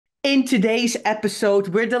In today's episode,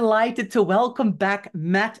 we're delighted to welcome back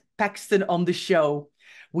Matt Paxton on the show.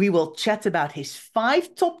 We will chat about his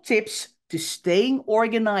 5 top tips to staying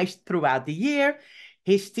organized throughout the year,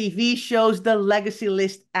 his TV shows, The Legacy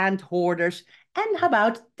List and Hoarders, and how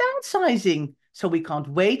about downsizing. So we can't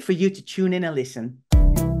wait for you to tune in and listen.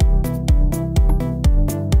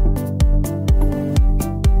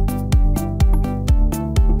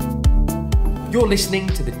 You're listening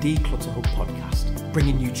to the Declutter Hub podcast,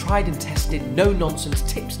 bringing you tried and tested, no-nonsense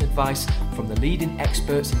tips and advice from the leading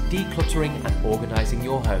experts in decluttering and organising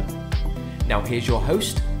your home. Now here's your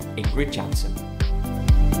host, Ingrid Jansen.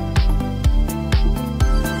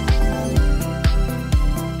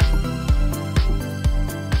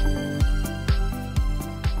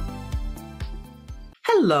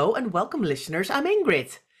 Hello and welcome, listeners. I'm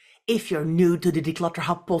Ingrid. If you're new to the Declutter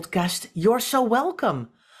Hub podcast, you're so welcome.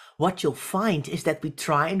 What you'll find is that we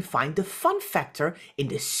try and find the fun factor in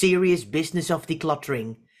the serious business of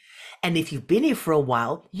decluttering. And if you've been here for a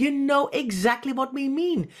while, you know exactly what we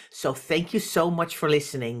mean. So thank you so much for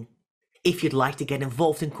listening. If you'd like to get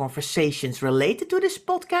involved in conversations related to this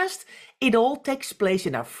podcast, it all takes place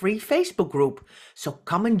in our free Facebook group. So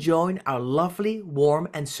come and join our lovely, warm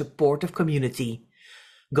and supportive community.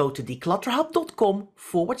 Go to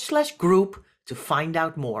declutterhub.com/group to find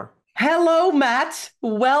out more. Hello, Matt.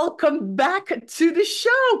 Welcome back to the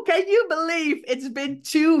show. Can you believe it's been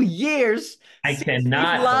 2 years I since we've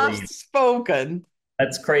cannot last believe spoken?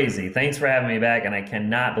 that's crazy. Thanks for having me back, and I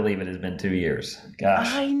cannot believe it has been 2 years. Gosh.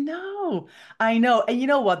 I know. And you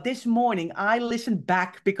know what? This morning I listened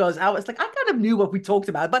back because I was like, I kind of knew what we talked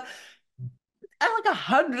about, but like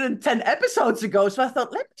 110 episodes ago. So I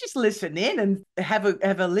thought, let me just listen in and have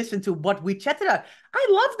a listen to what we chatted about. I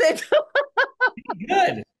loved it.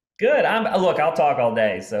 Good. Good. Look, I'll talk all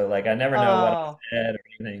day. So like I never know what I Oh. said or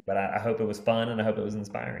anything, but I hope it was fun and I hope it was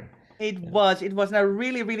inspiring. It Yeah. was, it was, and I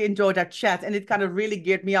really, really enjoyed our chat, and it kind of really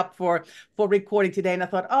geared me up for recording today. And I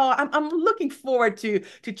thought, oh, I'm looking forward to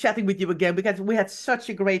chatting with you again because we had such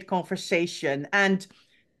a great conversation. And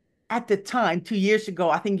at the time, 2 years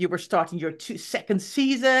ago, I think you were starting your second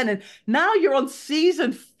season, and now you're on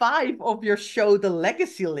season 5 of your show, The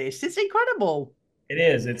Legacy List. It's incredible. It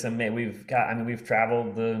is. It's amazing. We've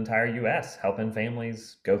traveled the entire US helping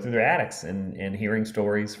families go through their attics and hearing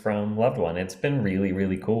stories from loved one. It's been really,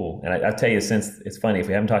 really cool. And I'll tell you, since it's funny, if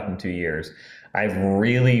we haven't talked in 2 years, I've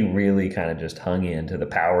really, really kind of just hung into the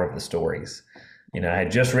power of the stories. I had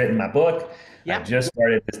just written my book. I Yeah. just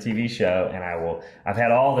started this TV show, and I've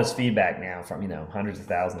had all this feedback now from, hundreds of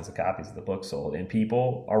thousands of copies of the book sold, and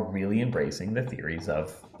people are really embracing the theories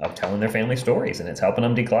of telling their family stories, and it's helping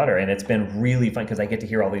them declutter. And it's been really fun because I get to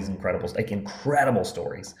hear all these incredible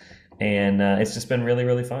stories. And it's just been really,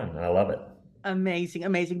 really fun, and I love it. Amazing,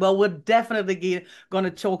 amazing. Well, we're definitely going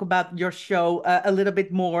to talk about your show a little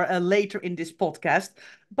bit more later in this podcast.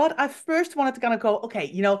 But I first wanted to kind of go,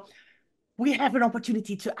 okay, we have an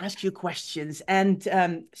opportunity to ask you questions. And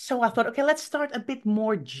so I thought, okay, let's start a bit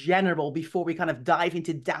more general before we kind of dive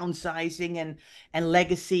into downsizing and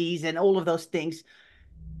legacies and all of those things.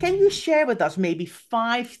 Can you share with us maybe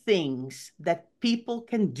 5 things that people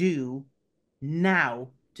can do now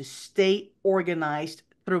to stay organized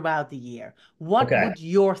throughout the year? What Okay. would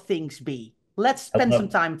your things be? Let's I spend some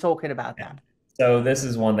love time talking about yeah. that. So this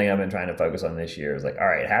is one thing I've been trying to focus on this year is like, all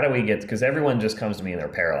right, how do we get, because everyone just comes to me and they're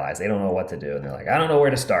paralyzed. They don't know what to do. And they're like, I don't know where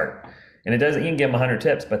to start. And it doesn't, you can give them 100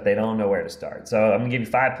 tips, but they don't know where to start. So I'm gonna give you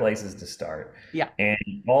 5 places to start. Yeah.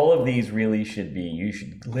 And all of these really should be, you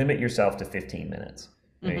should limit yourself to 15 minutes.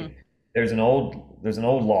 Right? Hmm. There's an old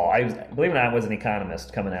law. Believe it or not, I was an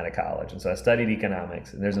economist coming out of college. And so I studied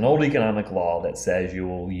economics. And there's an old economic law that says you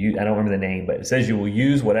will use, I don't remember the name, but it says you will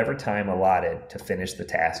use whatever time allotted to finish the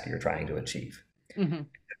task you're trying to achieve. Hmm.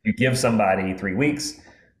 You give somebody 3 weeks,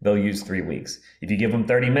 they'll use 3 weeks. If you give them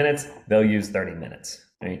 30 minutes, they'll use 30 minutes.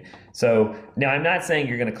 Right? So now I'm not saying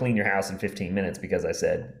you're going to clean your house in 15 minutes because I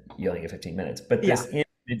said you only get 15 minutes, but Yeah. this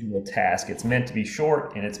individual task, it's meant to be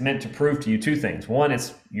short and it's meant to prove to you 2 things. One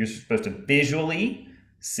is you're supposed to visually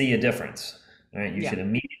see a difference. Right? You Yeah. should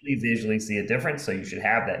immediately visually see a difference. So you should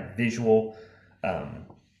have that visual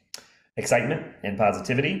excitement and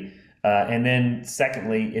positivity. And then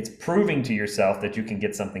secondly, it's proving to yourself that you can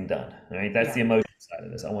get something done. Right? That's Yeah. the emotional side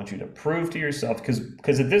of this. I want you to prove to yourself,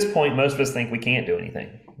 because at this point, most of us think we can't do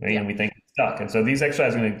anything, right? Yeah. And we think we're stuck. And so these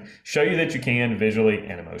exercises are going to show you that you can visually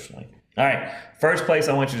and emotionally. All right. First place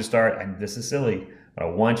I want you to start, and this is silly, but I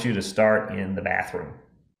want you to start in the bathroom.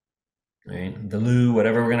 Right? The loo,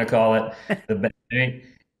 whatever we're going to call it. Right?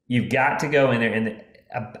 You've got to go in there, and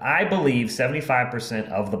I believe 75%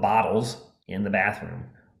 of the bottles in the bathroom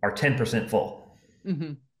are 10% full.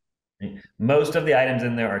 Hmm. Most of the items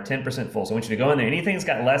in there are 10% full. So I want you to go in there. Anything's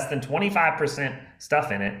got less than 25%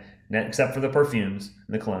 stuff in it, except for the perfumes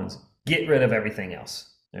and the colognes, get rid of everything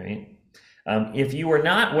else. All right. If you are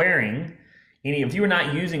not wearing if you are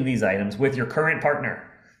not using these items with your current partner,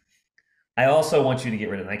 I also want you to get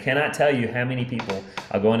rid of them. I cannot tell you how many people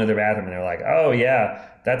I'll go into their bathroom and they're like, "Oh yeah,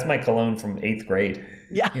 that's my cologne from 8th grade."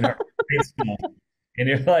 Yeah. Grade school. And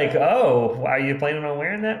you're like, "Oh, are you planning on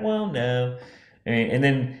wearing that?" Well, no. And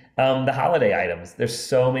then the holiday items. There's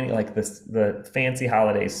so many, like the fancy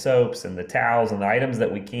holiday soaps and the towels and the items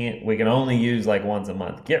that we can only use like once a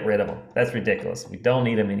month. Get rid of them. That's ridiculous. We don't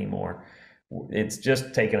need them anymore. It's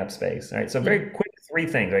just taking up space. All right. So very quick, 3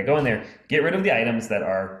 things. Right. Go in there. Get rid of the items that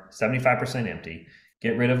are 75% empty.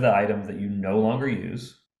 Get rid of the items that you no longer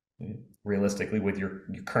use, realistically, with your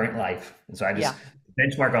current life. And so I just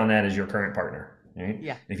benchmark on that as your current partner. Right.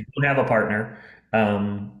 Yeah. If you don't have a partner,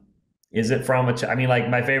 is it from I mean, like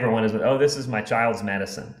my favorite one is, oh, this is my child's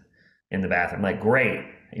medicine in the bathroom. Like, great.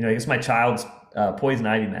 It's my child's poison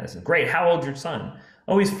ivy medicine. Great. How old's your son?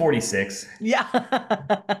 Oh, he's 46. Yeah.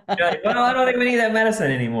 You're like, well, I don't think we need that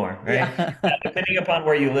medicine anymore, right? Yeah. Depending upon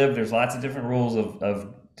where you live, there's lots of different rules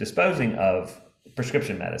of disposing of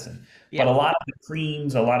prescription medicine. Yeah. But a lot of the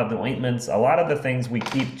creams, a lot of the ointments, a lot of the things we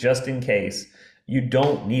keep just in case, you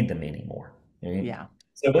don't need them anymore. Right? Yeah.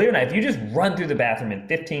 So believe it or not, if you just run through the bathroom in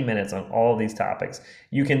 15 minutes on all of these topics,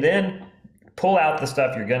 you can then pull out the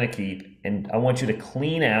stuff you're going to keep, and I want you to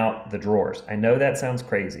clean out the drawers. I know that sounds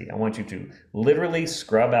crazy. I want you to literally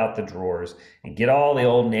scrub out the drawers and get all the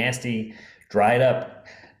old nasty, dried up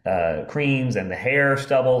creams and the hair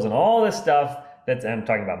stubbles and all this stuff. I'm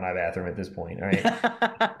talking about my bathroom at this point, all right?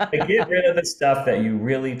 Get rid of the stuff that you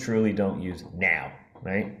really, truly don't use now,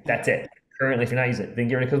 right? That's it. Currently, if you're not using it, then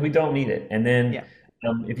get rid of it because we don't need it. And then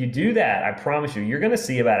if you do that, I promise you're going to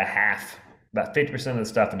see about 50% of the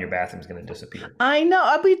stuff in your bathroom is going to disappear. I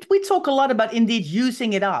know. We talk a lot about indeed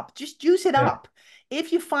using it up. Just use it up.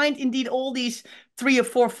 If you find indeed all these 3 or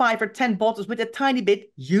 4, 5 or 10 bottles with a tiny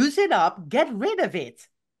bit, use it up. Get rid of it.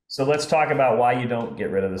 So let's talk about why you don't get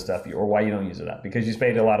rid of the stuff or why you don't use it up, because you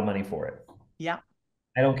paid a lot of money for it. Yeah.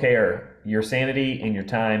 I don't care. Your sanity and your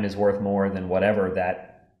time is worth more than whatever that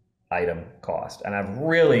item cost. And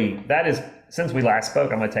since we last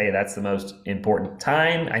spoke, I'm going to tell you that's the most important.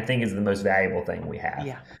 Time, I think, is the most valuable thing we have.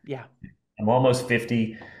 Yeah. I'm almost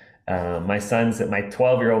 50. My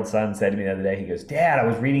 12-year-old son said to me the other day, he goes, "Dad, I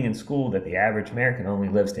was reading in school that the average American only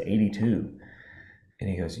lives to 82. And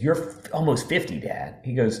he goes, "You're almost 50, Dad."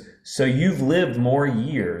 He goes, "So you've lived more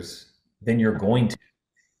years than you're going to."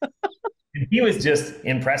 And he was just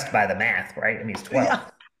impressed by the math, right? I mean, he's 12. Yeah.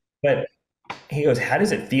 But he goes, "How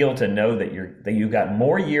does it feel to know that you've got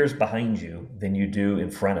more years behind you than you do in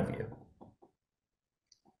front of you?"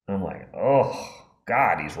 And I'm like, oh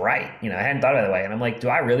God, he's right. I hadn't thought of it that way. And I'm like, do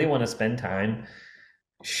I really want to spend time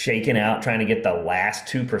shaking out trying to get the last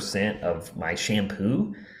 2% of my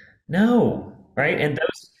shampoo? No, right? And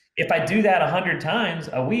if I do that 100 times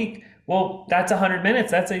a week, well, that's 100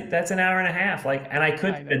 minutes. That's an hour and a half. And I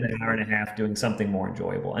could spend an hour and a half doing something more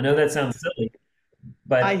enjoyable. I know that sounds silly.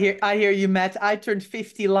 But I hear you, Matt. I turned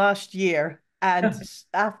 50 last year, and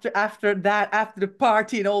after the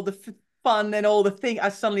party and all the fun and all the thing, I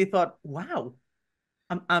suddenly thought, wow,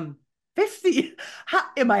 I'm 50.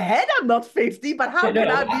 In my head, I'm not 50, but how can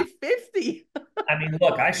I be 50? I mean,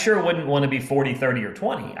 look, I sure wouldn't want to be 40, 30, or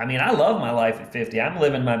 20. I mean, I love my life at 50. I'm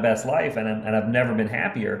living my best life, and I've never been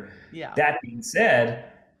happier. Yeah. That being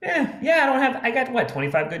said, I got what,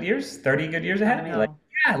 25 good years, 30 good years ahead of me.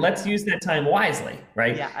 Let's use that time wisely,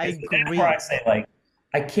 right? Yeah, I agree. That's where I say,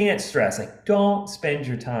 I can't stress, don't spend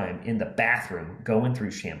your time in the bathroom going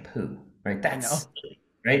through shampoo, right? That's silly,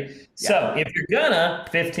 right? Yeah. So if you're gonna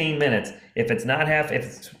 15 minutes, if it's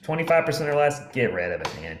 25% or less, get rid of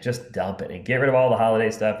it, man. Just dump it and get rid of all the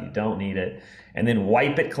holiday stuff. You don't need it. And then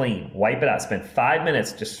wipe it clean, wipe it out. Spend 5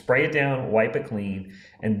 minutes, just spray it down, wipe it clean.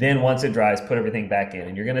 And then once it dries, put everything back in.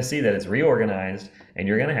 And you're gonna see that it's reorganized and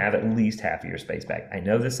you're gonna have at least half of your space back. I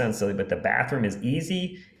know this sounds silly, but the bathroom is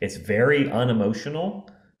easy. It's very unemotional.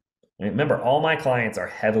 Remember, all my clients are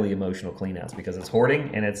heavily emotional cleanouts because it's hoarding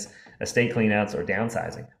and it's estate cleanouts or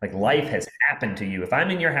downsizing. Life has happened to you. If I'm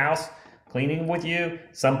in your house cleaning with you,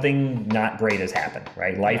 something not great has happened,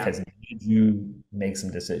 right? Life has made you make some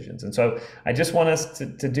decisions. And so I just want us to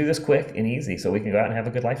do this quick and easy so we can go out and have a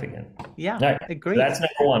good life again. Yeah, right. Agree. So that's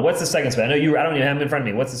number one. What's the second space? I don't even have them in front of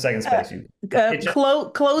me. What's the second space?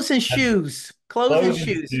 Clothes and shoes. Clothes and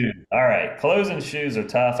shoes. All right. Clothes and shoes are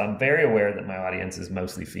tough. I'm very aware that my audience is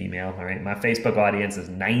mostly female. All right. My Facebook audience is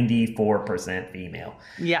 94% female.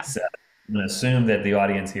 Yeah. So I'm going to assume that the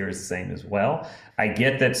audience here is the same as well. I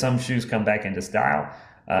get that some shoes come back into style.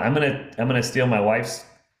 I'm gonna steal my wife's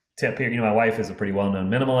tip here. You know, my wife is a pretty well-known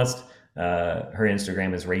minimalist. Her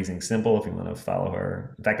Instagram is Raising Simple. If you want to follow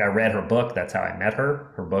her, in fact, I read her book. That's how I met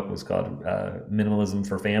her. Her book was called Minimalism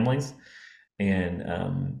for Families,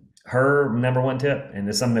 and her number one tip, and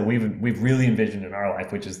it's something that we've really envisioned in our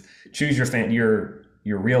life, which is choose your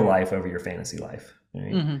real life over your fantasy life.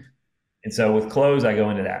 Right? Mm-hmm. And so with clothes, I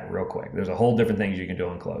go into that real quick. There's a whole different things you can do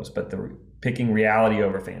on clothes, but picking reality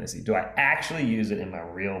over fantasy. Do I actually use it in my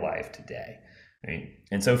real life today? Right.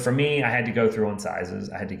 And so for me, I had to go through on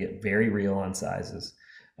sizes. I had to get very real on sizes.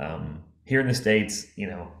 Here in the States, you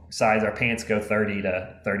know, our pants go 30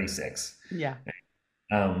 to 36. Yeah.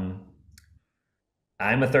 I'm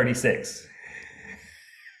a 36.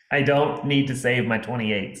 I don't need to save my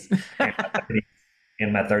 28s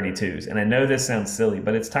and my 32s. And I know this sounds silly,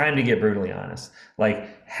 but it's time to get brutally honest.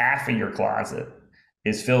 Like half of your closet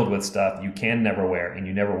is filled with stuff you can never wear and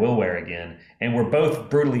you never will wear again. And we're both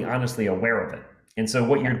brutally honestly aware of it. And so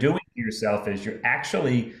what you're doing to yourself is you're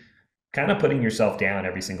actually kind of putting yourself down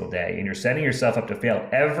every single day, and you're setting yourself up to fail.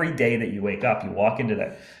 Every day that you wake up, you walk into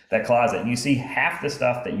that closet and you see half the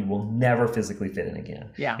stuff that you will never physically fit in again.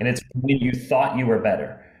 Yeah. And it's when you thought you were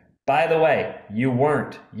better. By the way, you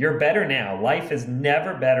weren't. You're better now. Life is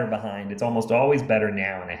never better behind. It's almost always better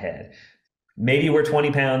now and ahead. Maybe we're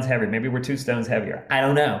 20 pounds heavier. Maybe we're 2 stones heavier. I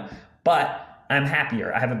don't know. But I'm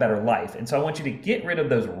happier. I have a better life. And so I want you to get rid of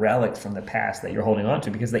those relics from the past that you're holding on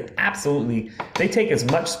to, because they take as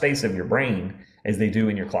much space of your brain as they do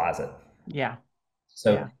in your closet. Yeah.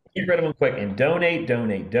 So get rid of them quick and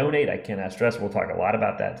donate. I cannot stress. We'll talk a lot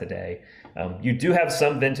about that today. You do have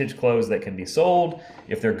some vintage clothes that can be sold.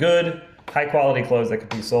 If they're good, high quality clothes that can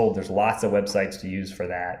be sold, there's lots of websites to use for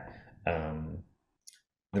that.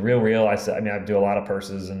 The Real, I do a lot of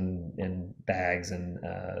purses and bags and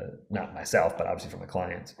not myself, but obviously for my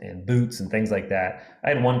clients, and boots and things like that. I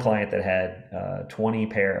had one client that had 20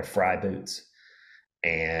 pair of Fry boots,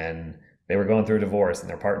 and they were going through a divorce, and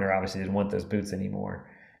their partner obviously didn't want those boots anymore.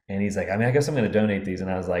 And he's like, I guess I'm going to donate these. And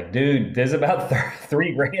I was like, dude, there's about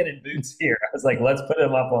 $3,000 in boots here. I was like, let's put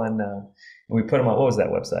them up on, and we put them on, what was that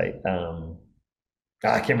website?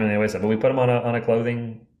 I can't remember the website, but we put them on a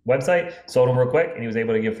clothing website, sold them real quick, and he was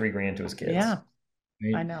able to give $3,000 to his kids. Yeah,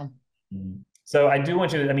 right? I know. So I do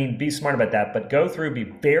want you to, be smart about that, but go through, be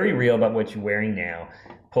very real about what you're wearing now,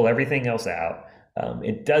 pull everything else out.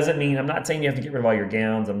 It doesn't mean, I'm not saying you have to get rid of all your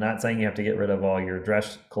gowns. I'm not saying you have to get rid of all your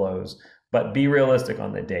dress clothes, but be realistic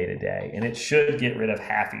on the day to day. And it should get rid of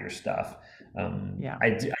half of your stuff.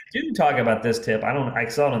 I do talk about this tip. I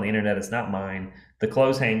saw it on the internet. It's not mine. The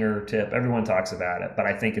clothes hanger tip, everyone talks about it, but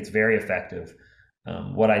I think it's very effective.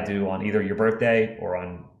 What I do on either your birthday or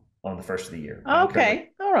on the first of the year.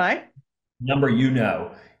 Okay. All right. Number,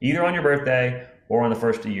 either on your birthday or on the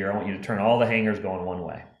first of the year, I want you to turn all the hangers going one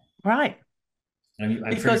way. Right.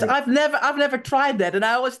 Because I've never tried that, and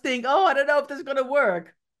I always think, I don't know if this is going to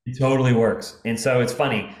work. It totally works. And so it's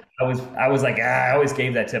funny. I was like, I always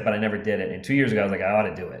gave that tip, but I never did it. And 2 years ago, I was like, I ought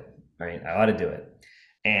to do it. Right? I ought to do it.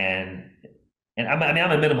 And I'm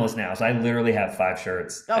a minimalist now, so I literally have 5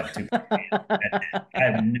 shirts. I have 2 pants. I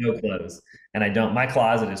have no clothes, and I don't. My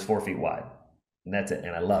closet is 4 feet wide, and that's it.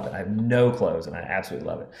 And I love it. I have no clothes, and I absolutely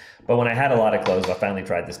love it. But when I had a lot of clothes, I finally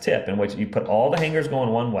tried this tip in which you put all the hangers going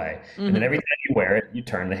one way, and then every time you wear it, you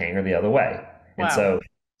turn the hanger the other way. Wow. And so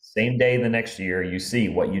same day the next year, you see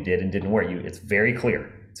what you did and didn't wear. It's very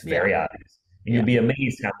clear. It's very obvious. And you'll be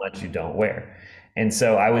amazed how much you don't wear. And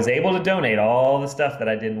so I was able to donate all the stuff that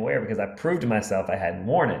I didn't wear because I proved to myself I hadn't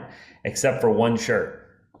worn it, except for one shirt,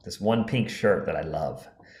 this one pink shirt that I love.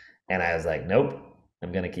 And I was like, nope,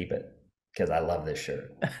 I'm going to keep it because I love this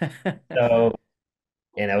shirt.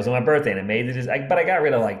 And that was on my birthday, and I made it, but I got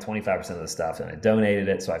rid of like 25% of the stuff, and I donated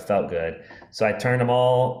it, so I felt good. So I turned them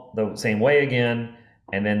all the same way again.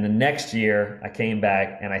 And then the next year I came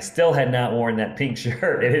back and I still had not worn that pink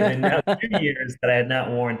shirt. It had been now 2 years that I had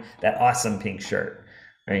not worn that awesome pink shirt,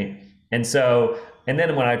 right? And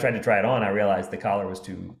then when I tried to try it on, I realized the collar was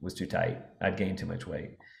too tight. I'd gained too much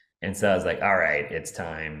weight. And so I was like, all right, it's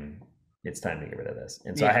time to get rid of this.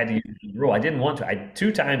 And so I had to use my own rule. I didn't want to.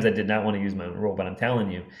 2 times I did not want to use my own rule, but I'm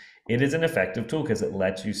telling you, it is an effective tool because it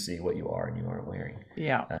lets you see what you are and you aren't wearing.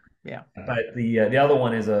 Yeah. But the other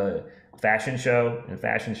one is a fashion show, and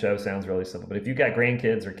fashion show sounds really simple, but if you've got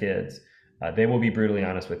grandkids or kids, they will be brutally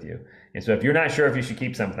honest with you. And so if you're not sure if you should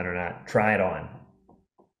keep something or not, try it on,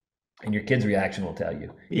 and your kid's reaction will tell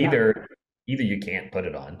you. Either you can't put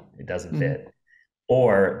it on, it doesn't fit,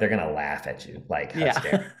 or they're gonna laugh at you like, how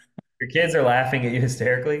dare. Your kids are laughing at you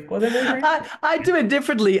hysterically. Well, then there's your answer. I do it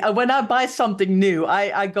differently. When I buy something new,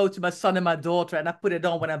 I go to my son and my daughter and I put it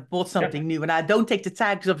on when I bought Yep. something new and I don't take the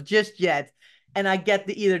tags off just yet. And I get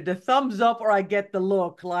either the thumbs up or I get the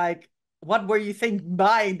look like, what were you thinking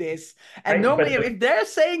buying this? And Right. normally if they're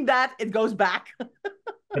saying that, it goes back.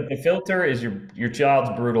 But the filter is your child's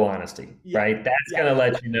brutal honesty, Yeah. right? That's Yeah. going to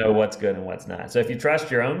let you know what's good and what's not. So if you trust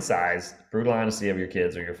your own size, brutal honesty of your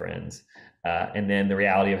kids or your friends, and then the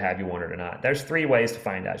reality of have you worn it or not. There's three ways to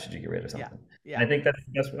find out should you get rid of Yeah. something. And Yeah. I think that's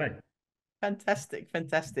the best way. Fantastic.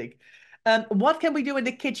 Fantastic. What can we do in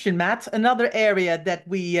the kitchen, Matt? Another area that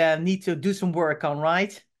we need to do some work on,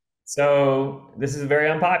 right? So this is very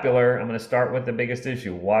unpopular. I'm going to start with the biggest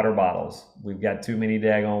issue, water bottles. We've got too many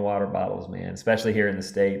daggone water bottles, man, especially here in the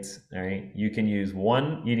States. All right. You can use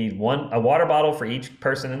one, you need a water bottle for each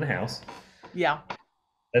person in the house. Yeah.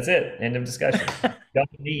 That's it. End of discussion.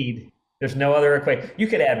 Don't need, there's no other equation. You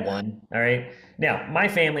could add one. All right. Now, my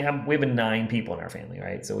family, we have 9 people in our family,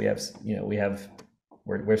 right? So we have,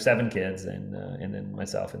 we're 7 kids and then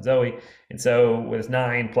myself and Zoe. And so with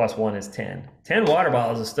 9 plus 1 is 10. 10 water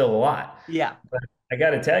bottles is still a lot. Yeah. But I got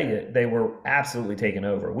to tell you, they were absolutely taken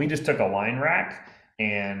over. We just took a wine rack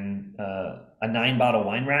and a 9-bottle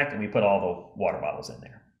wine rack and we put all the water bottles in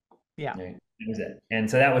there. Yeah. Right? That was it. And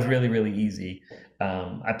so that was really, really easy.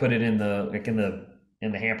 I put it in the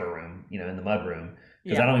hamper room, in the mud room,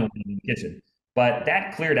 because I don't even want it in the kitchen. But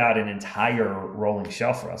that cleared out an entire rolling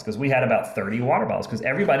shelf for us because we had about 30 water bottles because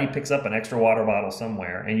everybody picks up an extra water bottle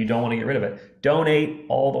somewhere and you don't want to get rid of it. Donate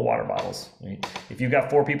all the water bottles. Right? If you've got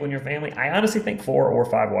 4 people in your family, I honestly think 4 or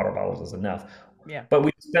 5 water bottles is enough. Yeah. But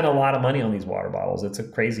we spend a lot of money on these water bottles. It's a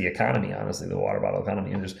crazy economy, honestly, the water bottle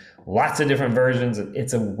economy. And there's lots of different versions.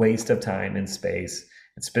 It's a waste of time and space,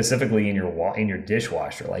 and specifically in your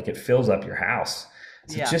dishwasher. Like it fills up your house.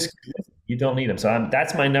 So just you don't need them. So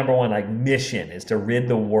that's my number one mission is to rid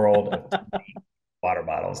the world of water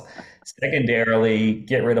bottles. Secondarily,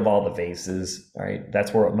 get rid of all the vases. All right,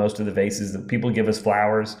 that's where most of the vases that people give us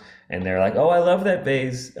flowers, and they're like, "Oh, I love that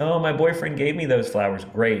vase. Oh, my boyfriend gave me those flowers.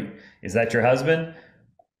 Great. Is that your husband?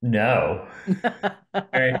 No." All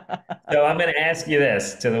right. So I'm going to ask you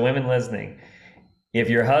this to the women listening: if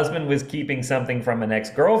your husband was keeping something from an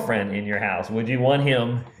ex-girlfriend in your house, would you want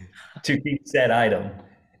him to keep said item?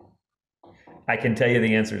 I can tell you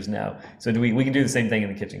the answer is no. So we can do the same thing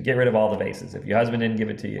in the kitchen. Get rid of all the vases. If your husband didn't give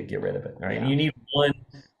it to you, get rid of it. All right. Yeah. You need 1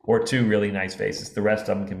 or 2 really nice vases. The rest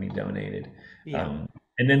of them can be donated. Yeah.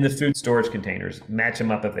 And then the food storage containers, match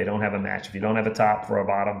them up if they don't have a match. If you don't have a top for a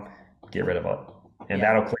bottom, get rid of it. And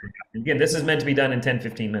that'll clear it out. Again, this is meant to be done in 10,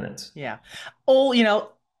 15 minutes. Yeah.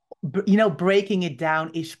 Breaking it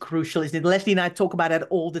down is crucial, isn't it? Leslie and I talk about it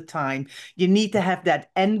all the time. You need to have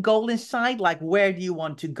that end goal in sight, like where do you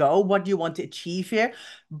want to go? What do you want to achieve here?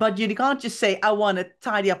 But you can't just say, I want to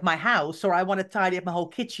tidy up my house or I want to tidy up my whole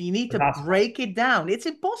kitchen. You need to break it down. It's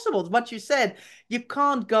impossible. It's what you said. You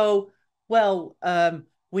can't go, well,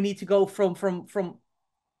 we need to go from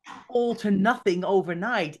all to nothing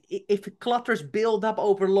overnight. If clutters build up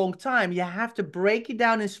over a long time, you have to break it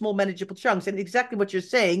down in small manageable chunks. And exactly what you're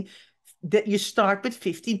saying, that you start with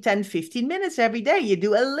 15 minutes every day. You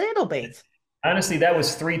do a little bit. Honestly, that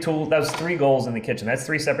was 3 tools. That was 3 goals in the kitchen. That's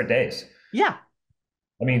 3 separate days. Yeah.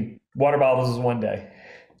 I mean, water bottles is 1 day.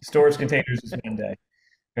 Storage containers is 1 day.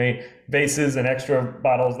 Right? Vases and extra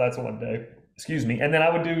bottles, that's 1 day. Excuse me. And then I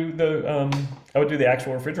would do the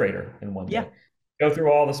actual refrigerator in 1 day. Yeah. Go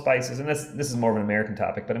through all the spices, and this is more of an American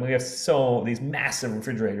topic, but I mean, we have these massive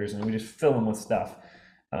refrigerators, and we just fill them with stuff.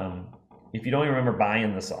 If you don't even remember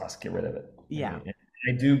buying the sauce, get rid of it. Yeah,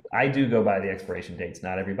 I do go by the expiration dates.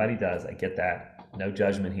 Not everybody does. I get that. No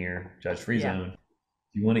judgment here. Judge-free zone.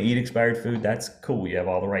 If you want to eat expired food, that's cool. You have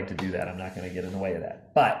all the right to do that. I'm not going to get in the way of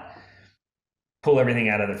that. But pull everything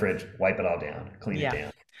out of the fridge, wipe it all down, clean it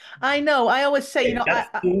down. I know. I always say,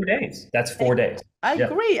 that's 4 days. That's 4 days. I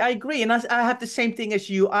agree. And I have the same thing as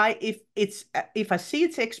you. If I see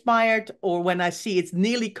it's expired or when I see it's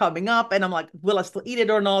nearly coming up and I'm like, will I still eat it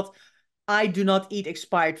or not? I do not eat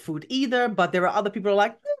expired food either, but there are other people who are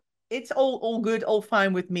like, it's all good, all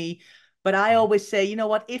fine with me. But I always say, you know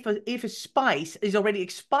what, if a spice is already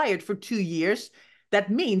expired for 2 years, that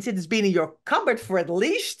means it has been in your cupboard for at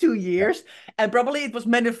least 2 years, and probably it was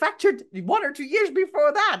manufactured 1 or 2 years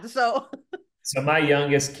before that. So my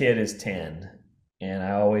youngest kid is 10. And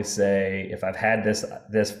I always say, if I've had this,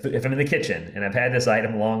 if I'm in the kitchen and I've had this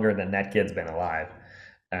item longer than that kid's been alive,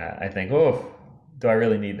 I think, oh, do I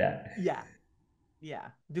really need that? Yeah. Yeah.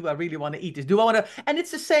 Do I really want to eat this? Do I want to? And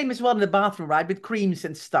it's the same as well in the bathroom, right? With creams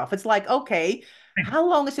and stuff. It's like, okay, how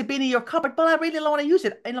long has it been in your cupboard? But I really don't want to use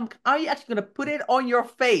it. And are you actually going to put it on your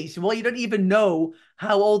face? Well, you don't even know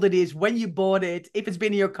how old it is, when you bought it, if it's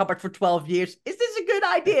been in your cupboard for 12 years. Is this a good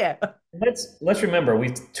idea? Let's remember we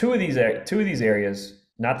two of these areas,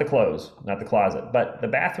 not the clothes, not the closet, but the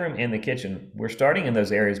bathroom and the kitchen. We're starting in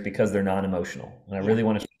those areas because they're non-emotional, and I Yeah, really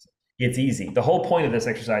want to. It's easy. The whole point of this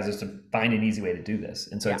exercise is to find an easy way to do this,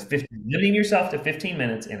 and so yeah, it's limiting yourself to 15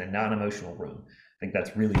 minutes in a non-emotional room. I think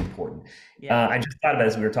that's really important. yeah, I just thought about it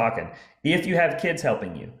as we were talking. If you have kids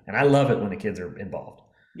helping you, and I love it when the kids are involved.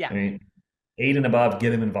 yeah, I mean, 8 and above, get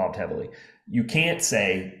them involved heavily. You can't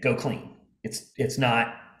say go clean. It's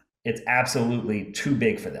not. It's absolutely too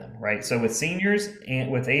big for them, right? So with seniors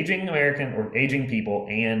and with aging American or aging people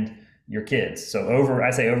and your kids, so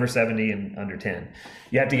I say over 70 and under 10,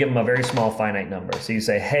 you have to give them a very small finite number. So you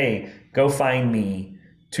say, hey, go find me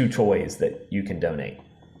 2 toys that you can donate.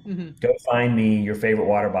 hmm, Go find me your favorite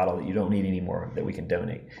water bottle that you don't need anymore that we can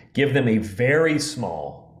donate. Give them a very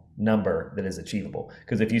small number that is achievable.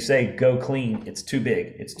 Because if you say go clean, it's too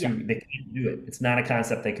big. yeah, They can't do it. It's not a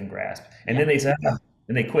concept they can grasp. And yeah, then they say, "Ah,"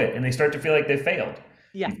 and they quit and they start to feel like they failed.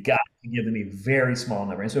 yeah, You've got to give them a very small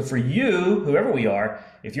number. And so for you, whoever we are,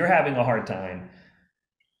 if you're having a hard time,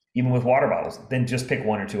 even with water bottles, then just pick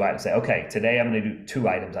 1 or 2 items. Say, okay, today I'm going to do 2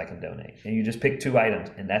 items I can donate. And you just pick 2 items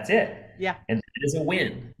and that's it. yeah. And that is a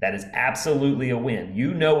win. That is absolutely a win.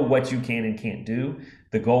 You know what you can and can't do.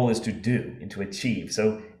 The goal is to do and to achieve.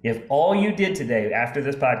 So if all you did today after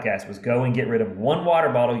this podcast was go and get rid of 1 water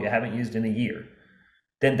bottle you haven't used in a year,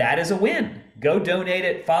 then that is a win. Go donate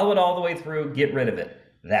it, follow it all the way through, get rid of it.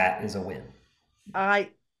 That is a win. I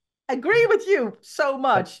agree with you so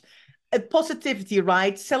much. Positivity,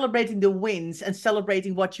 right? Celebrating the wins and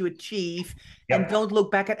celebrating what you achieve, and Yep. don't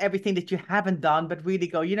look back at everything that you haven't done, but really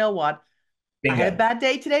go, you know what? I had a Bingo. bad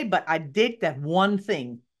day today, but I did that one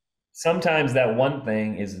thing. Sometimes that one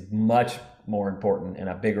thing is much more important and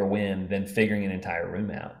a bigger win than figuring an entire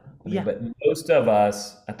room out. I mean, Yeah, but most of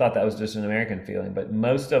us, I thought that was just an American feeling, but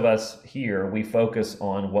most of us here, we focus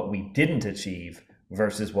on what we didn't achieve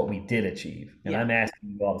versus what we did achieve. And yeah, I'm asking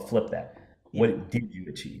you all to flip that. yeah, What did you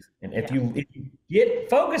achieve? And if yeah, you get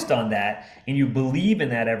focused on that and you believe in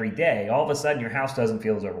that every day, all of a sudden your house doesn't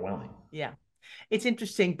feel as overwhelming. yeah. It's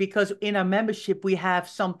interesting because in our membership, we have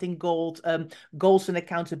something called goals and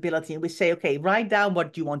accountability. And we say, okay, write down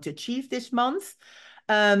what you want to achieve this month.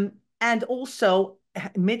 And also,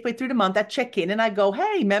 midway through the month, I check in and I go,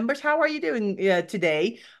 hey, members, how are you doing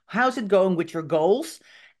today? How's it going with your goals?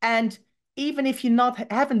 And even if you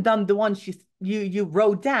haven't done the ones you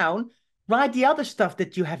wrote down, write the other stuff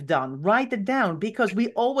that you have done. Write it down, because we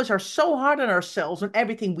always are so hard on ourselves on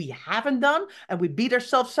everything we haven't done, and we beat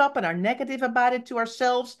ourselves up and are negative about it to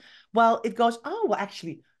ourselves. Well, it goes, oh, well,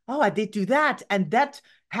 actually, oh, I did do that, and that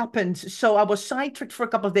happened. So I was sidetracked for a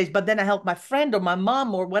couple of days, but then I helped my friend or my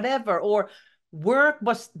mom or whatever, or work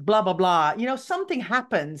was blah, blah, blah. Something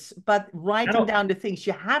happens, but I writing don't down the things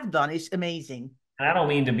you have done is amazing. I don't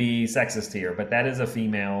mean to be sexist here, but that is a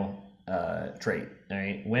female trait. All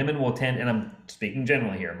right, women will tend, and I'm speaking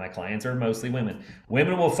generally here. My clients are mostly women.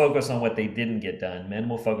 Women will focus on what they didn't get done. Men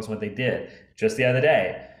will focus on what they did. Just the other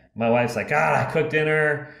day, my wife's like, "God, I cooked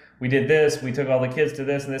dinner. We did this. We took all the kids to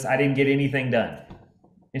this and this. I didn't get anything done."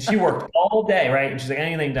 And she worked all day, right? And she's like,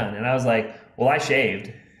 "Anything done?" And I was like, "Well, I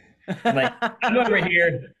shaved." I'm like, I'm over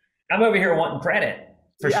here, I'm over here wanting credit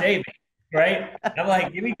for Yeah, shaving, right? I'm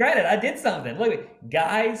like, give me credit. I did something. Look,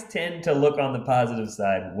 guys tend to look on the positive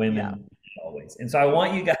side, yeah. women always. And so I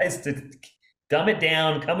want you guys to dumb it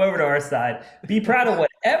down, come over to our side, be proud of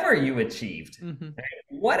whatever you achieved, Mhm. right?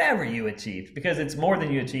 Whatever you achieved, because it's more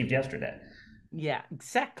than you achieved yesterday. Yeah,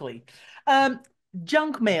 exactly. Um,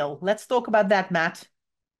 Junk mail. Let's talk about that, Matt.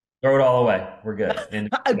 Throw it all away. We're good. And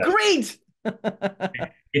Agreed.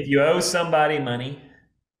 if you owe somebody money,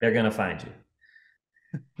 they're going to find you.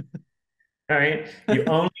 All right. You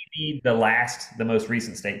only need the most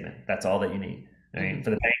recent statement. That's all that you need. All right. Mhm. For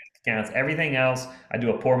the bank accounts, everything else, I do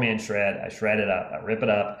a poor man shred. I shred it up. I rip it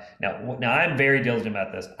up. Now I'm very diligent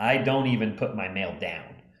about this. I don't even put my mail down.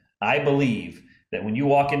 I believe that when you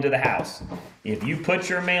walk into the house, if you put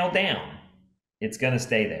your mail down, it's going to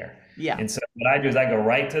stay there. Yeah, And so what I do is I go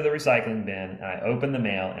right to the recycling bin and I open the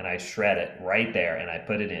mail and I shred it right there and I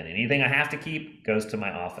put it in. Anything I have to keep goes to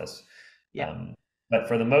my office. yeah, But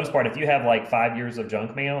for the most part, if you have like 5 years of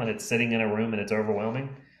junk mail and it's sitting in a room and it's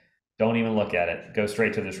overwhelming, don't even look at it. Go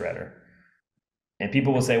straight to the shredder. And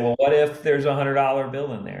people will say, well, what if there's $100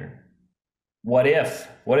 bill in there? What if?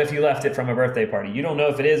 What if you left it from a birthday party? You don't know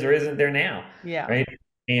if it is or isn't there now, yeah, right?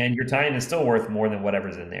 And your time is still worth more than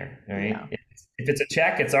whatever's in there, all right? yeah, If it's a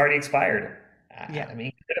check, it's already expired. Yeah. I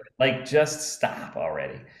mean, like, just stop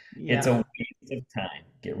already. It's Yeah. a waste of time.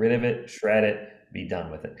 Get rid of it, shred it, be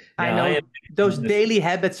done with it. I Now, I am know those in this. daily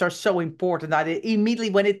habits are so important that immediately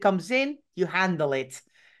when it comes in, you handle it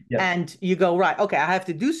Yep. and you go, right, okay, I have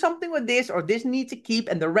to do something with this or this needs to keep,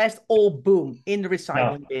 and the rest all boom in the Now,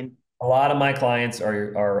 recycling bin. a lot of my clients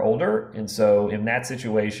are older, and so in that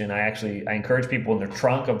situation, I encourage people in the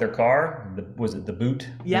trunk of their car. Was it the boot?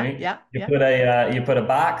 Yeah, Right? yeah, You yeah. put a you put a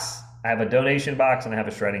box. I have a donation box and I have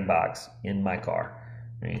a shredding box in my car.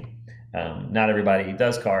 Right? Not everybody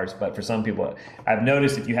does cars, but for some people, I've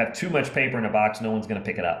noticed if you have too much paper in a box, no one's going to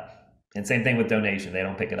pick it up. And same thing with donation; they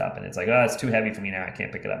don't pick it up, and it's like, oh, it's too heavy for me now. I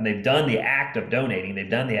can't pick it up. And they've done the act of donating, they've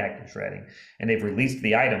done the act of shredding, and they've released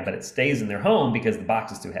the item, but it stays in their home because the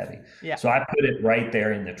box is too heavy. Yeah. So I put it right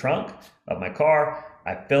there in the trunk of my car.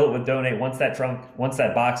 I fill it with donate. Once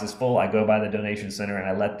that box is full, I go by the donation center and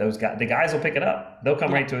I let those guys. The guys will pick it up. They'll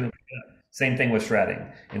come Yeah. right to it and pick it up. Same thing with shredding.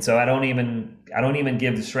 And so I don't even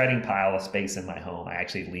give the shredding pile a space in my home. I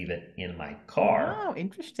actually leave it in my car. Oh,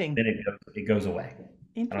 interesting. Then it goes away.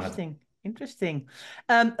 I don't have to. Interesting. Interesting.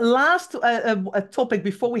 Last a topic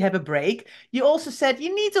before we have a break. You also said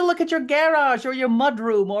you need to look at your garage or your mud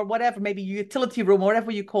room or whatever, maybe your utility room or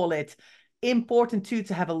whatever you call it. Important too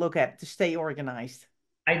to have a look at to stay organized.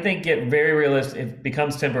 I think it very realistic. It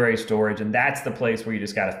becomes temporary storage, and that's the place where you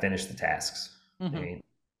just got to finish the tasks. I Hmm. mean,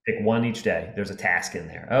 pick one each day. There's a task in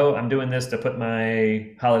there. Oh, I'm doing this to put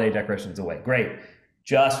my holiday decorations away. Great.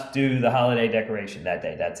 Just do the holiday decoration that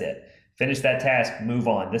day. That's it. Finish that task, move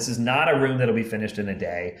on. This is not a room that'll be finished in a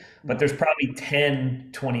day, but No. there's probably 10,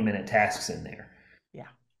 20-minute tasks in there. Yeah.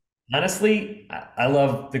 Honestly, I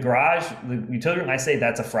love the garage, the utility room. I say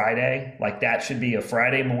that's a Friday. Like, that should be a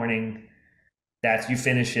Friday morning. That's, you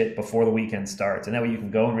finish it before the weekend starts, and that way you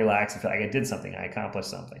can go and relax and feel like I did something, I accomplished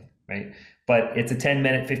something, right? But it's a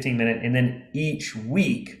 10-minute, 15-minute, and then each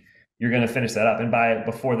week you're going to finish that up, and by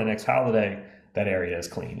before the next holiday, that area is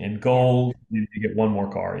clean. And Yeah. goal, you get one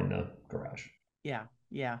more car in the garage. Yeah,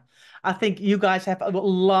 yeah. I think you guys have a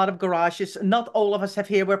lot of garages. Not all of us have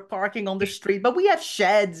here. We're parking on the street, but we have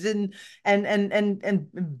sheds and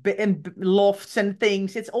lofts and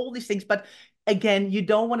things. It's all these things. But again, you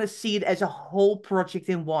don't want to see it as a whole project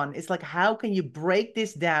in one. It's like, how can you break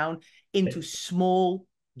this down into small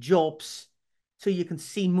jobs so you can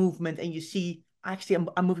see movement and you see, actually,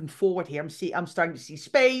 I'm moving forward here. I'm starting to see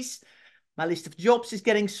space. My list of jobs is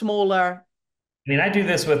getting smaller. I mean, I do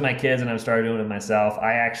this with my kids and I've started doing it myself.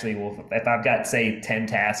 I actually will, if I've got, say, 10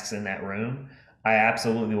 tasks in that room, I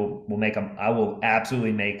absolutely will make them, I will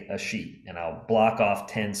absolutely make a sheet and I'll block off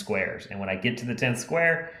 10 squares. And when I get to the 10th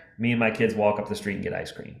square, me and my kids walk up the street and get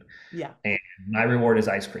ice cream. Yeah. And my reward is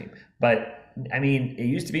ice cream. But I mean, it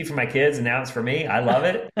used to be for my kids and now it's for me. I love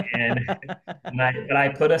it. But I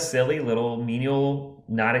put a silly little menial,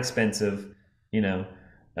 not expensive, you know,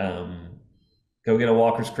 um, go get a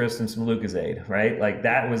Walker's Crisp and some Lucozade, right? Like, Yeah.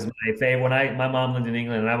 that was my favorite. My mom lived in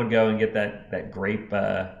England, and I would go and get that grape.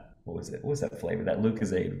 What was it? What was that flavor? That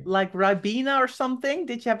Lucozade. Like Ribena or something?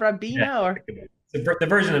 Did you have Yeah, Ribena or? the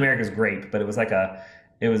version of America is grape, but it was like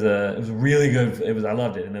it was really good. I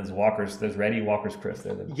loved it. And there's Ready Walker's Crisp.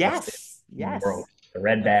 They're the best Yes. in the world. Yes. The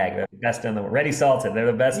red bag, they're the best in the world. Ready salted, they're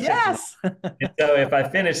the best chips in the. Yes. And so if I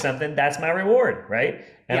finish something, that's my reward, right?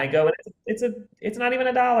 And Yeah. I go, and it's not even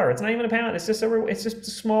 $1, it's not even a pound, it's just a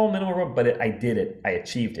small minimal reward, but I did it, I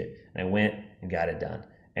achieved it, and I went and got it done.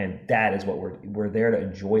 And that is what we're there to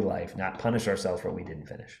enjoy life, not punish ourselves for what we didn't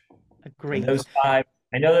finish. And Agreed. those five,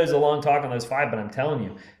 I know there's a long talk on those five, but I'm telling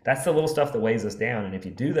you, that's the little stuff that weighs us down. And if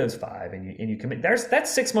you do those five and you commit, that's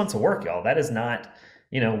 6 months of work, y'all. That is not,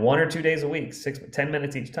 1 or 2 days a week, 10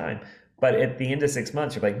 minutes each time. But at the end of 6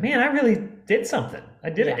 months, you're like, man, I really did something. I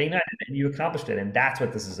did it. Yeah. And you accomplished it. And that's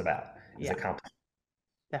what this is about, is Yeah. accomplishment.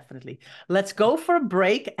 Definitely. Let's go for a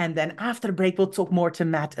break. And then after the break, we'll talk more to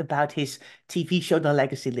Matt about his TV show, The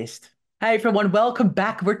Legacy List. Hi, everyone. Welcome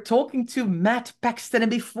back. We're talking to Matt Paxton.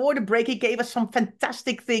 And before the break, he gave us some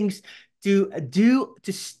fantastic things to do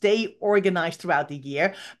to stay organized throughout the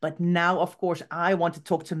year. But now, of course, I want to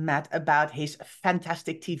talk to Matt about his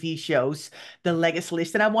fantastic TV shows, The Legacy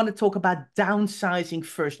List. And I want to talk about downsizing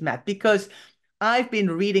first, Matt, because I've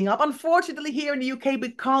been reading up. Unfortunately, here in the UK, we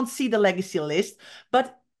can't see The Legacy List,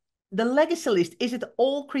 but the Legacy List, is it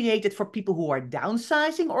all created for people who are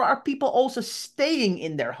downsizing, or are people also staying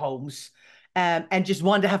in their homes and just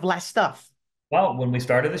want to have less stuff? Well, when we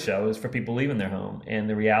started the show, it was for people leaving their home. And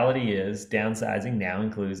the reality is downsizing now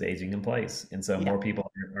includes aging in place. And so Yeah. more people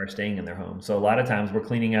are staying in their home. So a lot of times we're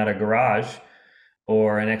cleaning out a garage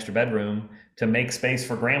or an extra bedroom to make space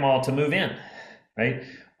for grandma to move in, right?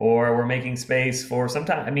 or we're making space for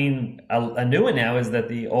sometimes. I mean, a new one now is that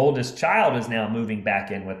the oldest child is now moving back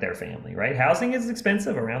in with their family, right? Housing is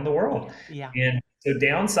expensive around the world. Yeah. And so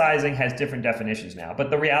downsizing has different definitions now. But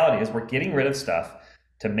the reality is we're getting rid of stuff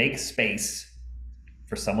to make space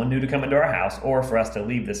for someone new to come into our house or for us to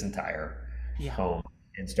leave this entire Yeah. home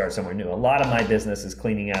and start somewhere new. A lot of my business is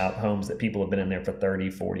cleaning out homes that people have been in there for 30,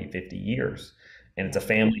 40, 50 years. And it's a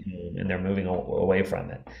family home and they're moving away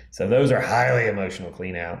from it. So those are highly emotional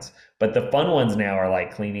clean outs. But the fun ones now are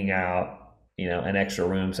like cleaning out, an extra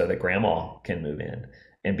room so that grandma can move in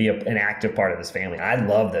and be an active part of this family. I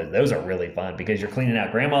love those. Those are really fun because you're cleaning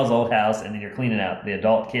out grandma's old house and then you're cleaning out the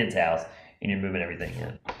adult kid's house and you're moving everything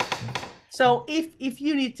in. So if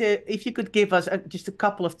you could give us just a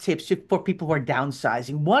couple of tips for people who are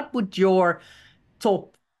downsizing, what would your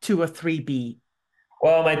top 2 or 3 be?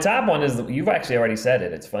 Well, my top one is, you've actually already said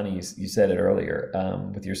it. It's funny you said it earlier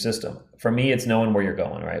with your system. For me, it's knowing where you're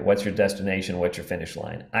going, right? What's your destination? What's your finish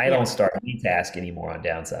line? I don't start any task anymore on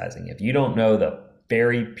downsizing. If you don't know the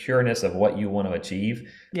very pureness of what you want to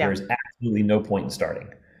achieve, there's absolutely no point in starting.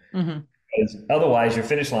 Because otherwise your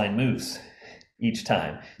finish line moves each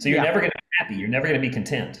time. So you're never going to be happy. You're never going to be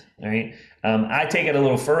content, right? I take it a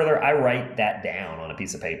little further. I write that down on a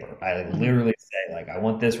piece of paper. I literally say, like, I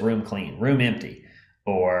want this room clean, room empty.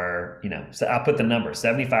 Or, so I'll put the number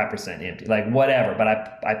 75% empty, like whatever, but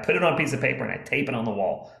I put it on a piece of paper and I tape it on the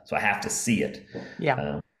wall. So I have to see it.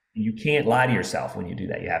 You can't lie to yourself when you do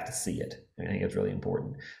that. You have to see it. I think it's really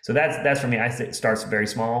important. So that's for me. I say it starts very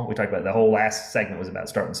small. We talked about the whole last segment was about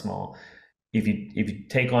starting small. If you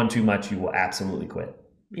take on too much, you will absolutely quit.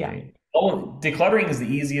 Right? Oh, decluttering is the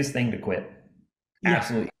easiest thing to quit.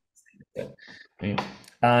 Absolutely. Right?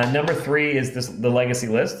 Number 3 is the legacy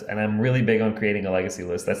list, and I'm really big on creating a legacy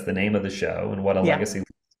list. That's the name of the show, and what a legacy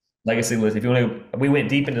list. If you want to, we went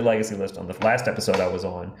deep into legacy list on the last episode I was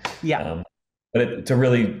on. But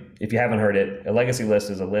if you haven't heard it, a legacy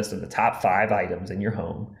list is a list of the top 5 items in your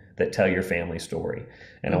home that tell your family story,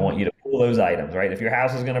 and I want you to pull those items. Right, if your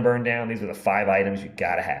house is going to burn down, these are the 5 items you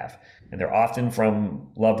got to have, and they're often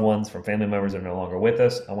from loved ones, from family members that are no longer with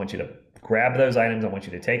us. I want you to grab those items. I want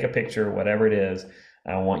you to take a picture, whatever it is.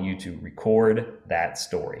 I want you to record that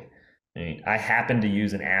story. I happen to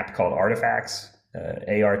use an app called Artifacts,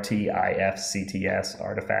 Artifcts,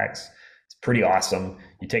 Artifacts. It's pretty awesome.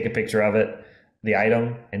 You take a picture of it, the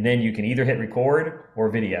item, and then you can either hit record or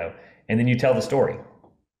video, and then you tell the story.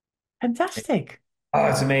 Fantastic. Oh,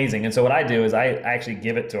 it's amazing. And so what I do is I actually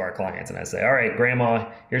give it to our clients and I say, all right,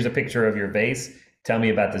 grandma, here's a picture of your vase. Tell me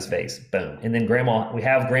about this vase. Boom. And then we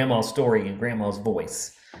have grandma's story in grandma's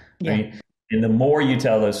voice. Right? And the more you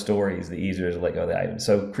tell those stories, the easier it is to let go of the item.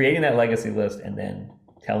 So creating that legacy list and then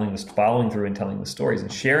following through and telling the stories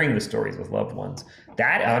and sharing the stories with loved ones,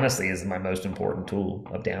 that honestly is my most important tool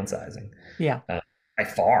of downsizing. By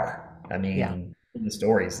far. I mean, the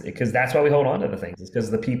stories, because that's why we hold on to the things. It's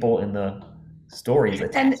because the people in the stories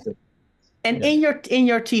attached to it. And in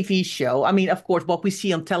your TV show, I mean, of course, what we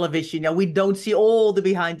see on television, we don't see all the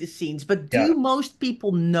behind the scenes, but do most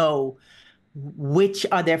people know which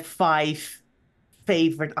are their 5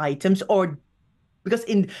 favorite items? Or because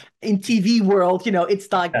in TV world,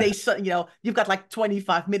 it's like you've got like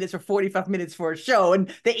 25 minutes or 45 minutes for a show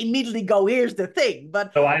and they immediately go, here's the thing.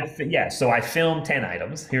 But so I film 10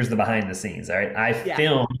 items. Here's the behind the scenes. All right. I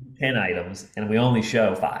film 10 items and we only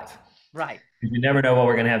show 5. Right. You never know what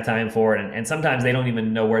we're going to have time for. And sometimes they don't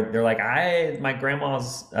even know where. They're like, my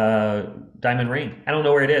grandma's diamond ring. I don't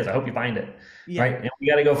know where it is. I hope you find it. Right. And we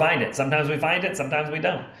got to go find it. Sometimes we find it. Sometimes we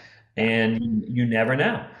don't. And you never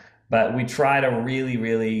know. But we try to really,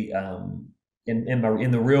 really, in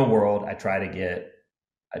the real world, I try to get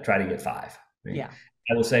 5. Right?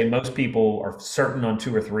 I will say most people are certain on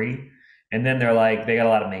 2 or 3. And then they're like, they got a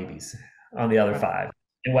lot of maybes on the other 5.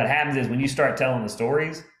 And what happens is when you start telling the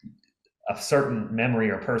stories, a certain memory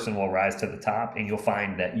or person will rise to the top, and you'll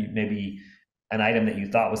find that maybe an item that you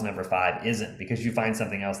thought was number 5 isn't, because you find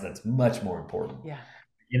something else that's much more important.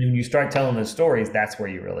 And when you start telling those stories, that's where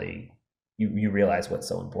you really you realize what's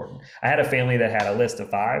so important. I had a family that had a list of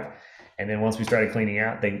 5, and then once we started cleaning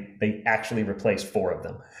out, they actually replaced 4 of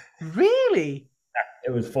them. Really?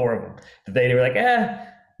 It was 4 of them. They were like,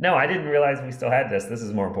 no, I didn't realize we still had this. This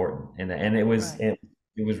is more important, and it was.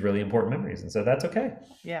 It was really important memories. And so that's okay.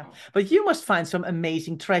 But you must find some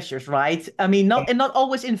amazing treasures, right? I mean, not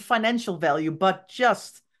always in financial value, but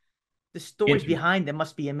just the stories behind them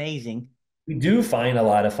must be amazing. We do find a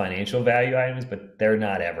lot of financial value items, but they're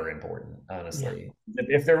not ever important, honestly.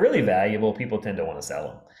 If they're really valuable, people tend to want to sell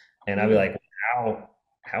them. And I'd be like,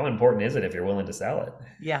 how important is it if you're willing to sell it?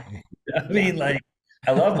 I mean, like,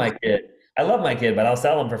 I love my kid. I love my kid, but I'll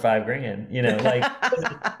sell him for $5,000. Like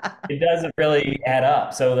it doesn't really add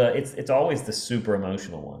up. So it's always the super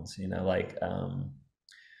emotional ones. Like I'm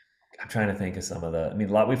trying to think of some of the. I mean,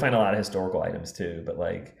 we find a lot of historical items too, but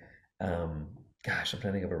like, gosh, I'm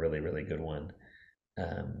trying to think of a really really good one.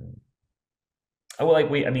 Um, oh, well, like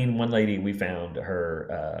one lady we found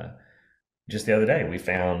her just the other day. We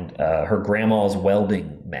found her grandma's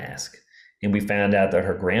welding mask, and we found out that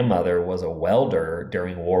her grandmother was a welder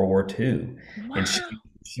during World War II, and Wow.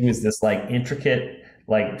 she was this like intricate,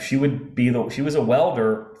 like she was a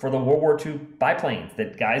welder for the World War II biplanes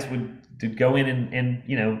that guys would go in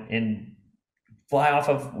and fly off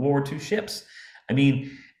of World War II ships. I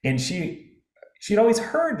mean, and she'd always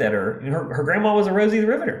heard that her grandma was a Rosie the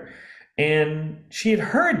Riveter, and she had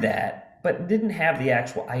heard that, but didn't have the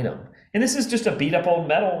actual item. And this is just a beat up old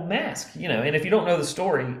metal mask, and if you don't know the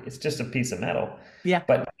story, it's just a piece of metal. Yeah.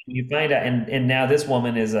 But you find out, and now this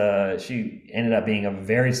woman she ended up being a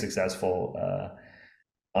very successful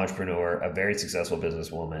entrepreneur, a very successful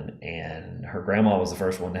businesswoman, and her grandma was the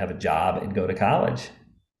first one to have a job and go to college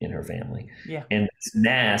in her family. Yeah. And this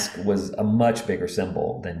mask was a much bigger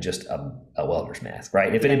symbol than just a welder's mask,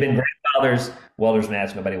 right? If it had been grandfather's welder's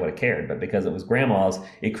mask, nobody would have cared. But because it was grandma's,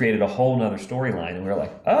 it created a whole nother storyline. And we were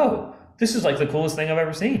like, oh, this is like the coolest thing I've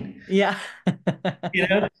ever seen. Yeah. you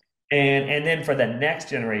know? And then for the next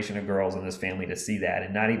generation of girls in this family to see that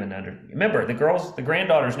and not even remember, the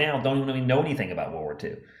granddaughters now don't even know anything about World War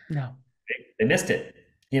II. No. They missed it,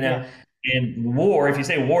 Yeah. And war, if you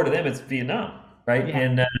say war to them, it's Vietnam. Right.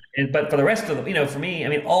 Yeah. But for the rest of them, for me, I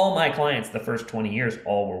mean, all my clients, the first 20 years,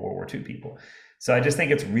 all were World War II people. So I just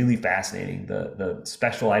think it's really fascinating, the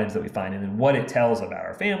special items that we find and then what it tells about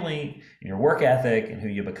our family and your work ethic and who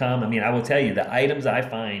you become. I mean, I will tell you the items I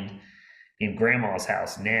find in grandma's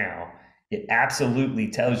house now, it absolutely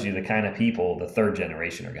tells you the kind of people the third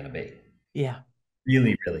generation are going to be. Yeah.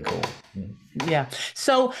 Really, really cool. Yeah.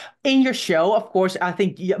 So in your show, of course, I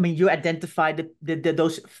think, you identified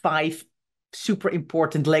those 5 super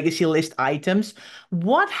important legacy list items.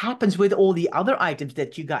 What happens with all the other items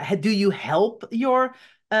that you got? Do you help your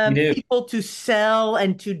people to sell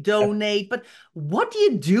and to donate? But what do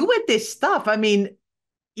you do with this stuff? I mean,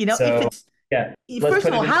 if it's first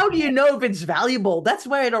of all, how do you know if it's valuable? That's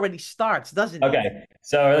where it already starts, doesn't it? Okay,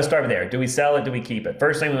 so let's start there. Do we sell it? Do we keep it?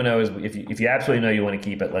 First thing we want to know is if you absolutely know you want to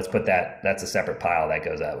keep it, let's put that's a separate pile that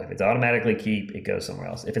goes out. If it's automatically keep, it goes somewhere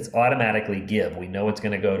else. If it's automatically give, we know it's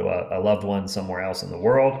going to go to a loved one somewhere else in the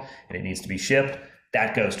world and it needs to be shipped,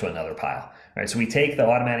 that goes to another pile. All right, so we take the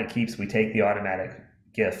automatic keeps, we take the automatic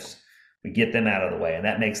gifts, we get them out of the way, and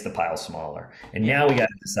that makes the pile smaller. And now we got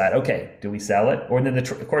to decide, okay, do we sell it? Or then,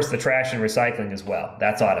 of course, the trash and recycling as well.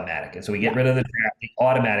 That's automatic. And so we get rid of the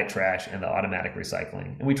automatic trash and the automatic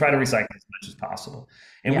recycling. And we try to recycle as much as possible.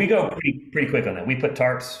 And we go pretty quick on that. We put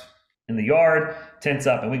tarps in the yard, tents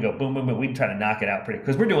up, and we go boom, boom, boom. We try to knock it out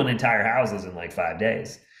because we're doing entire houses in like 5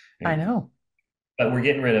 days. I know. But we're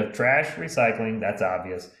getting rid of trash, recycling. That's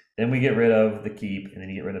obvious. Then we get rid of the keep, and then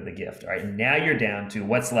you get rid of the gift. All right, now you're down to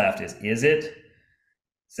what's left is it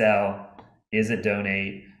sell, is it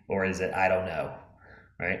donate, or is it I don't know,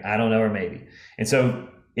 right? I don't know, or maybe. And so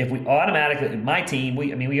if we automatically, my team, we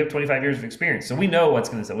have 25 years of experience, so we know what's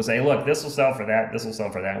going to sell. We'll say, look, this will sell for that, this will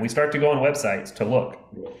sell for that. And we start to go on websites to look.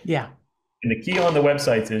 Yeah. And the key on the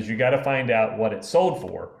websites is you got to find out what it's sold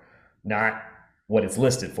for, not what it's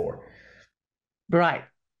listed for. Right.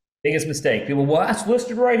 Biggest mistake. People, well, it's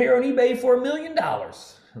listed right here on eBay for $1 million.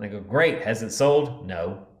 And they go, great. Has it sold?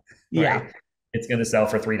 No. Yeah. Right? It's going to sell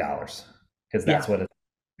for $3 because that's what it's.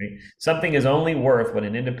 Right? Something is only worth what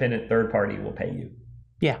an independent third party will pay you.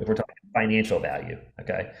 Yeah. If we're talking financial value.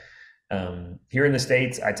 Okay. Here in the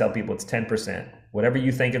States, I tell people it's 10%. Whatever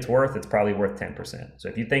you think it's worth, it's probably worth 10%. So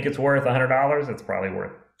if you think it's worth $100, it's probably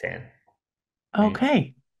worth 10.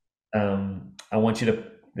 Okay. I want you to.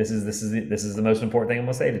 This is the most important thing I'm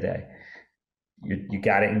going to say today. You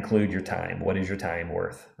got to include your time. What is your time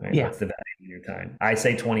worth? Right? Yeah. What's the value of your time? I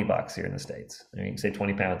say $20 here in the States. I mean, you can say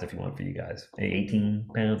 20 pounds if you want for you guys.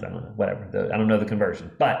 18 pounds, I don't know, whatever. I don't know the conversion,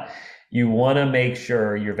 but you want to make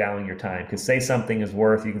sure you're valuing your time because say something is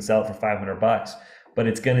worth, you can sell it for $500, but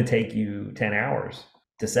it's going to take you 10 hours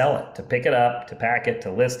to sell it, to pick it up, to pack it,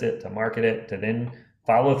 to list it, to market it, to then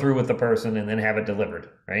follow through with the person and then have it delivered,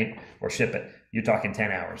 right? Or ship it. You're talking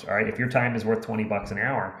 10 hours. All right. If your time is worth $20 an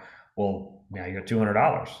hour, well, now you got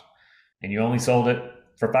 $200 and you only sold it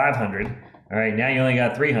for $500. All right. Now you only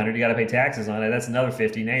got $300. You got to pay taxes on it. That's another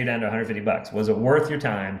 $50. Now you're down to $150. Was it worth your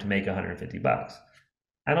time to make $150?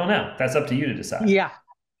 I don't know. That's up to you to decide. Yeah.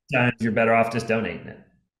 Sometimes you're better off just donating it.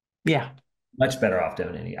 Yeah. much better off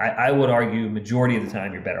donating. I would argue majority of the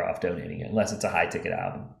time you're better off donating it, unless it's a high ticket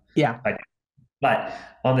album. Yeah. But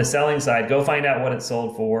on the selling side, go find out what it's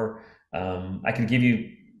sold for. I could give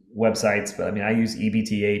you websites, but I mean, I use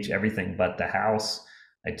EBTH, everything but the house.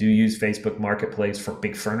 I do use Facebook Marketplace for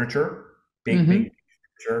big furniture, big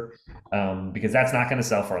furniture, because that's not going to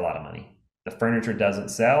sell for a lot of money. The furniture doesn't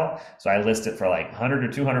sell, so I list it for like 100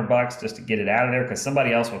 or 200 bucks just to get it out of there, because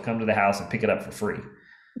somebody else will come to the house and pick it up for free.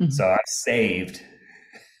 So I've saved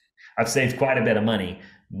quite a bit of money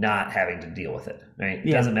not having to deal with it. Right? It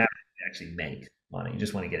doesn't matter if you actually make money; you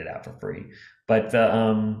just want to get it out for free. But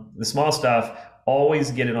the small stuff,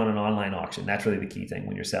 always get it on an online auction. That's really the key thing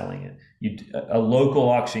when you're selling it. A local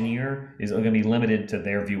auctioneer is going to be limited to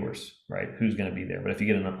their viewers, right? Who's going to be there? But if you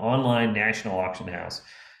get in an online national auction house,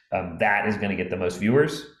 that is going to get the most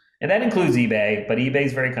viewers, and that includes eBay. But eBay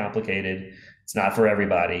is very complicated; it's not for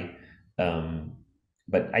everybody.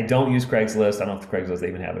 But I don't use Craigslist. I don't know if Craigslist they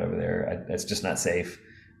even have it over there. It's just not safe.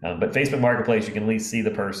 But Facebook Marketplace, you can at least see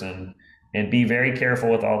the person and be very careful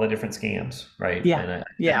with all the different scams, right? Yeah.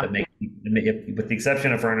 With the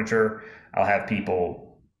exception of furniture, I'll have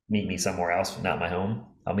people meet me somewhere else, not my home.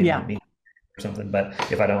 I'll meet me or something. But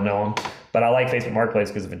if I don't know them, but I like Facebook Marketplace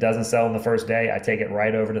because if it doesn't sell on the first day, I take it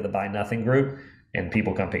right over to the Buy Nothing group, and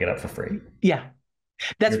people come pick it up for free. Yeah.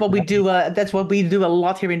 That's what we do. That's what we do a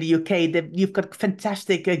lot here in the UK. That you've got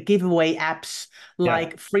fantastic giveaway apps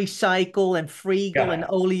like Free Cycle and Freegal and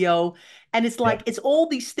Olio, and it's like it's all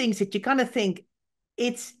these things that you kind of think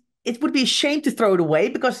it would be a shame to throw it away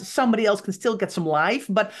because somebody else can still get some life.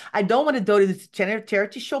 But I don't want to go to the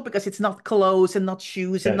charity shop because it's not clothes and not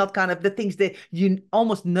shoes and not kind of the things that you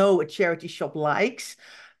almost know a charity shop likes.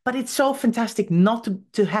 But it's so fantastic not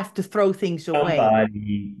to have to throw things away.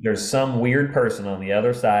 There's some weird person on the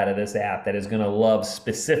other side of this app that is going to love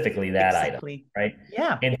specifically that item, right?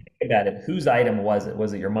 Yeah. And think about it. Whose item was it?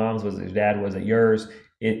 Was it your mom's? Was it your dad? Was it yours?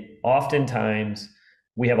 Oftentimes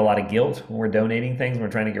we have a lot of guilt when we're donating things. When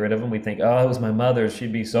we're trying to get rid of them. We think, oh, it was my mother's.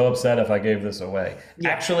 She'd be so upset if I gave this away. Yeah.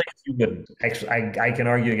 Actually, she wouldn't. Actually, I can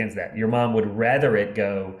argue against that. Your mom would rather it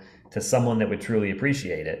go to someone that would truly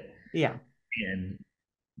appreciate it. Yeah. And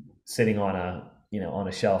sitting on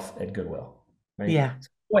a shelf at Goodwill, right? Yeah. So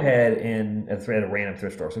go ahead and at a random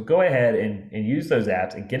thrift store. So go ahead and use those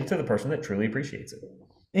apps and get it to the person that truly appreciates it.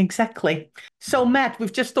 Exactly. So Matt,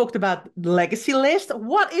 we've just talked about the legacy list.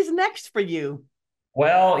 What is next for you?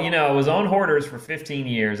 Well, I was on hoarders for 15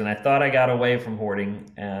 years and I thought I got away from hoarding.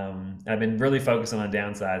 I've been really focusing on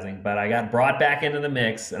downsizing, but I got brought back into the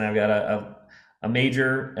mix, and I've got a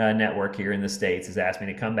major network here in the States has asked me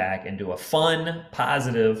to come back and do a fun,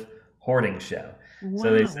 positive hoarding show. Wow.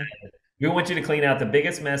 So they said, we want you to clean out the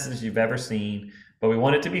biggest messes you've ever seen, but we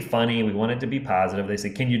want it to be funny. We want it to be positive. They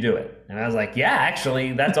said, can you do it? And I was like, yeah,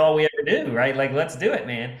 actually, that's all we ever do, right? Like, let's do it,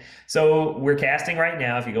 man. So we're casting right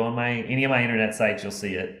now. If you go on any of my internet sites, you'll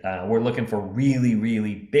see it. We're looking for really,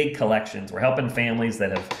 really big collections. We're helping families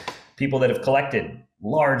people that have collected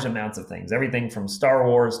large amounts of things, everything from Star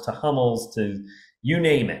Wars to Hummels to you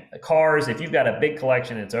name it. Cars, if you've got a big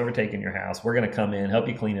collection and it's overtaken your house, we're going to come in, help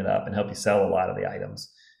you clean it up, and help you sell a lot of the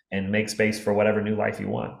items and make space for whatever new life you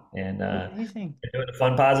want. And do it in a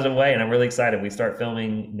fun, positive way. And I'm really excited. We start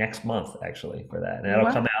filming next month, actually, for that. And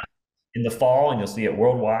that'll come out in the fall, and you'll see it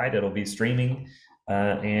worldwide. It'll be streaming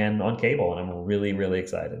and on cable. And I'm really, really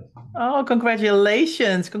excited. Oh,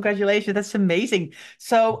 congratulations. Congratulations. That's amazing.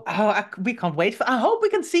 So we can't wait. I hope we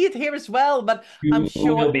can see it here as well, but I'm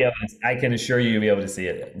sure. I can assure you'll be able to see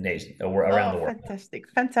it around the world. Fantastic.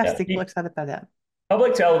 Fantastic. Yeah. We're excited about that.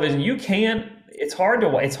 Public television, it's hard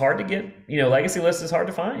to get, Legacy List is hard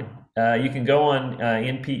to find. You can go on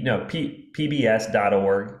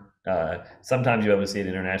pbs.org. Sometimes you'll be able to see it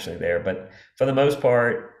internationally there, but for the most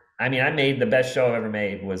part, I made the best show I've ever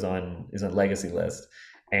made is on Legacy List,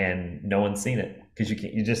 and no one's seen it because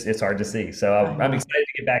it's hard to see. So I'm excited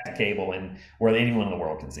to get back to cable and where anyone in the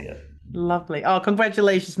world can see it. Lovely. Oh,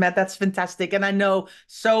 congratulations, Matt. That's fantastic. And I know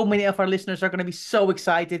so many of our listeners are going to be so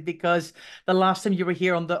excited because the last time you were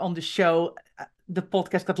here on the show, the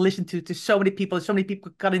podcast got listened to so many people. So many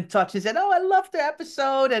people got in touch and said, oh, I loved the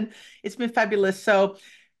episode. And it's been fabulous. So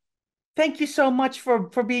thank you so much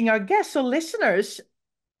for being our guest. So listeners,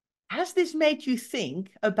 has this made you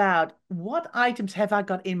think about what items have I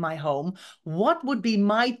got in my home? What would be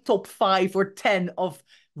my top 5 or 10 of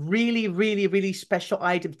really, really, really special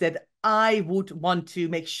items that I would want to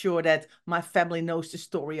make sure that my family knows the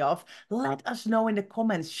story of? Let us know in the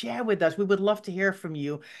comments. Share with us. We would love to hear from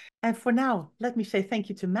you. And for now, let me say thank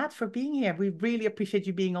you to Matt for being here. We really appreciate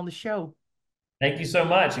you being on the show. Thank you so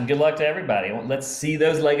much, and good luck to everybody. Let's see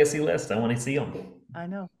those legacy lists. I want to see them. I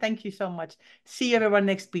know. Thank you so much. See you everyone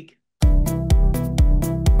next week.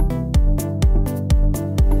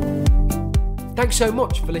 Thanks so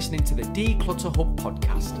much for listening to the Declutter Hub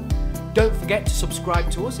podcast. Don't forget to subscribe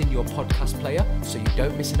to us in your podcast player so you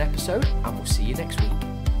don't miss an episode, and we'll see you next week.